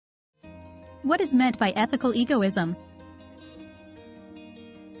What is meant by ethical egoism?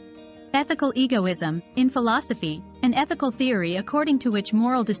 Ethical egoism, in philosophy, an ethical theory according to which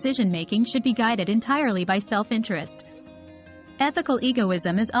moral decision-making should be guided entirely by self-interest. Ethical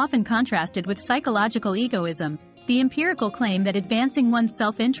egoism is often contrasted with psychological egoism, the empirical claim that advancing one's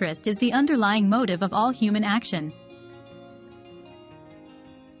self-interest is the underlying motive of all human action.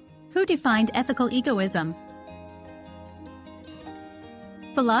 Who defined ethical egoism?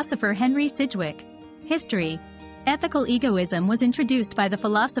 Philosopher Henry Sidgwick. History. Ethical egoism was introduced by the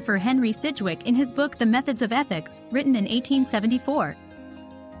philosopher Henry Sidgwick in his book The Methods of Ethics, written in 1874.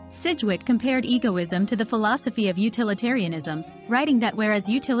 Sidgwick compared egoism to the philosophy of utilitarianism, writing that whereas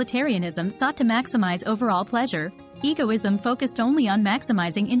utilitarianism sought to maximize overall pleasure, egoism focused only on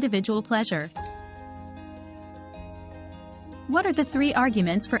maximizing individual pleasure. What are the three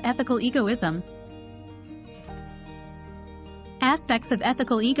arguments for ethical egoism? Aspects of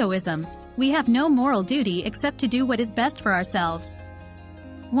ethical egoism. We have no moral duty except to do what is best for ourselves.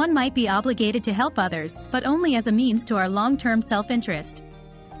 One might be obligated to help others, but only as a means to our long-term self-interest.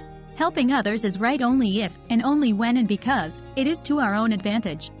 Helping others is right only if, and only when and because, it is to our own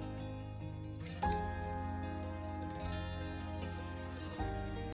advantage.